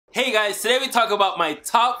Hey guys, today we talk about my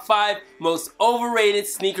top 5 most overrated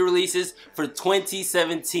sneaker releases for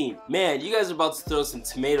 2017. Man, you guys are about to throw some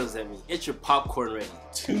tomatoes at me. Get your popcorn ready.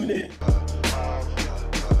 Tune in.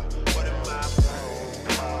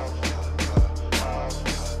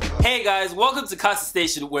 Hey guys, welcome to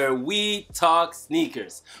CASASTATION, where we talk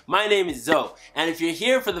sneakers. My name is Zoe, and if you're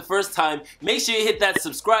here for the first time, make sure you hit that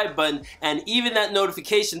subscribe button and even that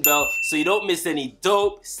notification bell so you don't miss any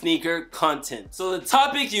dope sneaker content. So the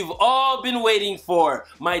topic you've all been waiting for,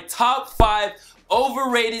 my top 5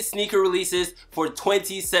 overrated sneaker releases for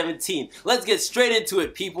 2017. Let's get straight into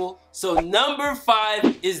it, people. So number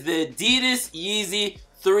 5 is the Adidas Yeezy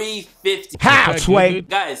 350. Halfway.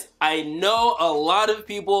 Guys, I know a lot of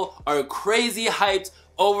people are crazy hyped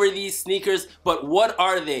over these sneakers, but what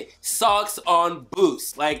are they? Socks on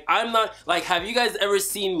boost. Like, I'm not, like, have you guys ever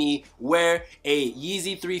seen me wear a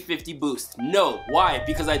Yeezy 350 boost? No. Why?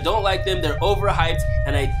 Because I don't like them. They're overhyped,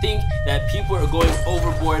 and I think that people are going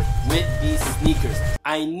overboard with these sneakers.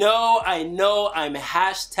 I know, I'm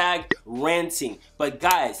hashtag ranting, but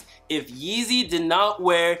guys, if Yeezy did not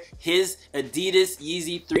wear his Adidas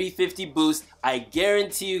Yeezy 350 boost, I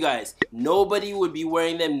guarantee you guys, nobody would be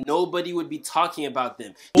wearing them, nobody would be talking about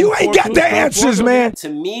them. You ain't got the answers, man. To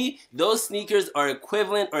me, those sneakers are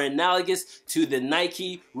equivalent or analogous to the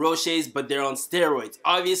Nike Roches, but they're on steroids.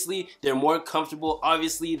 Obviously, they're more comfortable,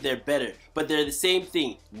 obviously, they're better, but they're the same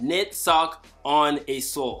thing. Knit sock on a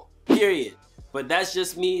sole, period. But that's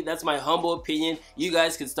just me, that's my humble opinion. You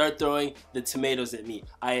guys can start throwing the tomatoes at me.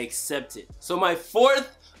 I accept it. So my 4th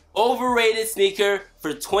overrated sneaker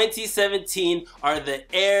for 2017 are the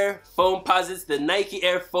Air Foamposites, the Nike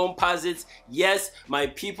Air Foamposites. Yes, my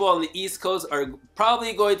people on the East Coast are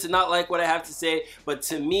probably going to not like what I have to say, but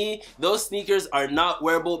to me, those sneakers are not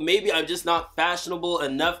wearable. Maybe I'm just not fashionable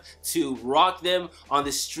enough to rock them on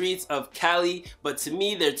the streets of Cali, but to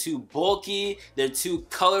me, they're too bulky, they're too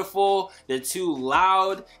colorful, they're too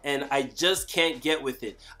loud, and I just can't get with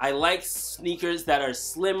it. I like sneakers that are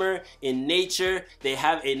slimmer in nature. They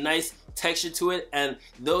have a nice texture to it, and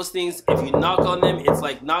those things, if you knock on them, it's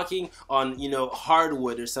like knocking on, you know,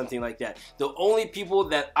 hardwood or something like that. The only people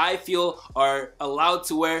that I feel are allowed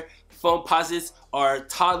to wear Foamposites are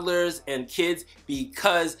toddlers and kids,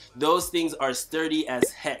 because those things are sturdy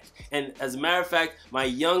as heck. And as a matter of fact, my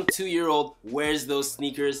young 2-year-old wears those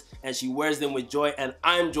sneakers, and she wears them with joy, and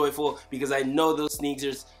I'm joyful because I know those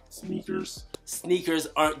sneakers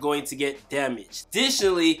aren't going to get damaged.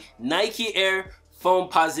 Additionally, Nike Air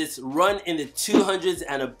Foamposites run in the 200s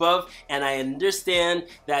and above, and I understand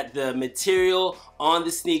that the material on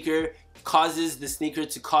the sneaker causes the sneaker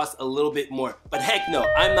to cost a little bit more. But heck no,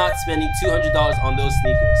 I'm not spending $200 on those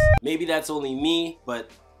sneakers. Maybe that's only me,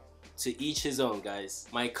 but to each his own, guys.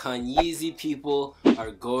 My Yeezy people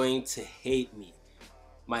are going to hate me.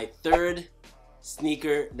 My 3rd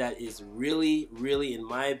sneaker that is really, in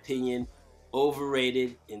my opinion,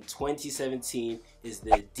 overrated in 2017 is the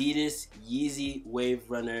Adidas Yeezy Wave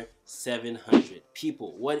Runner 700.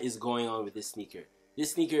 People, what is going on with this sneaker?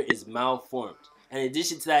 This sneaker is malformed. And in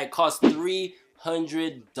addition to that, it costs $300.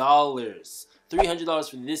 $300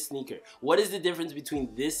 for this sneaker. What is the difference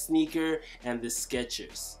between this sneaker and the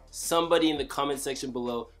Skechers? Somebody in the comment section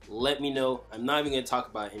below, let me know. I'm not even going to talk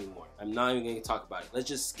about it anymore. I'm not even going to talk about it. Let's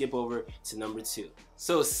just skip over to number 2.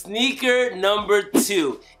 So sneaker number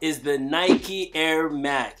 2 is the Nike Air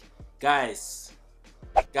Mag. Guys,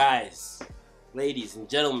 ladies and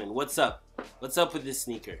gentlemen, what's up? What's up with this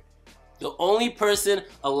sneaker? The only person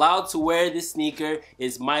allowed to wear this sneaker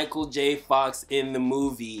is Michael J. Fox in the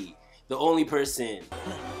movie. The only person.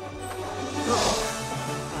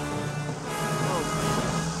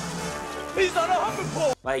 He's on a hopping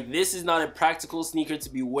pole. Like, this is not a practical sneaker to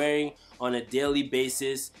be wearing on a daily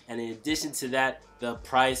basis, and in addition to that, the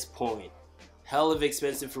price point. Hell of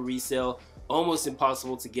expensive for resale, almost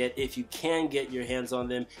impossible to get. If you can get your hands on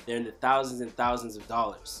them, they're in the thousands and thousands of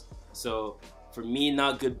dollars. So for me,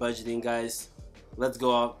 not good budgeting, guys. Let's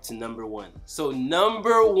go up to number 1. So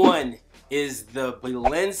number 1 is the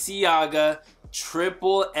Balenciaga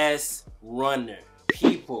Triple S Runner.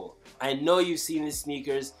 People, I know you've seen these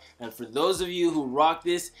sneakers, and for those of you who rock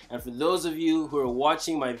this, and for those of you who are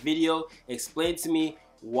watching my video, explain to me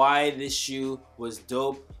why this shoe was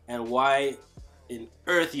dope and why in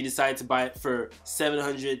earth you decided to buy it for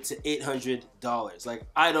 $700 to $800. Like,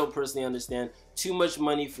 I don't personally understand. Too much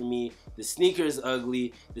money for me. The sneaker is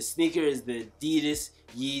ugly. The sneaker is the Adidas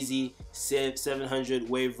Yeezy 700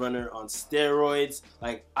 Wave Runner on steroids.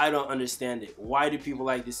 Like, I don't understand it. Why do people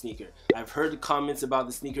like this sneaker? I've heard comments about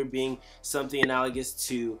the sneaker being something analogous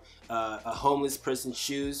to a homeless person's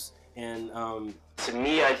shoes, and To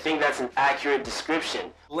me, I think that's an accurate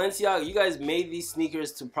description. Balenciaga, you guys made these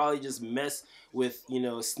sneakers to probably just mess with, you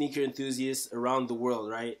know, sneaker enthusiasts around the world,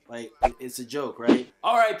 right? Like, it's a joke, right?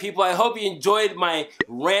 Alright people, I hope you enjoyed my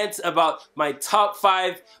rant about my top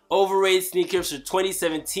 5 overrated sneakers for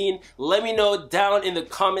 2017. Let me know down in the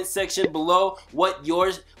comment section below what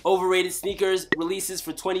your overrated sneakers releases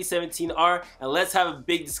for 2017 are, and let's have a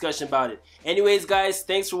big discussion about it. Anyways guys,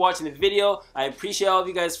 thanks for watching the video. I appreciate all of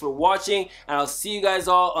you guys for watching, and I'll see you guys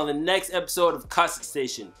all on the next episode of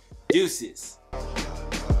CASASTATION. Deuces.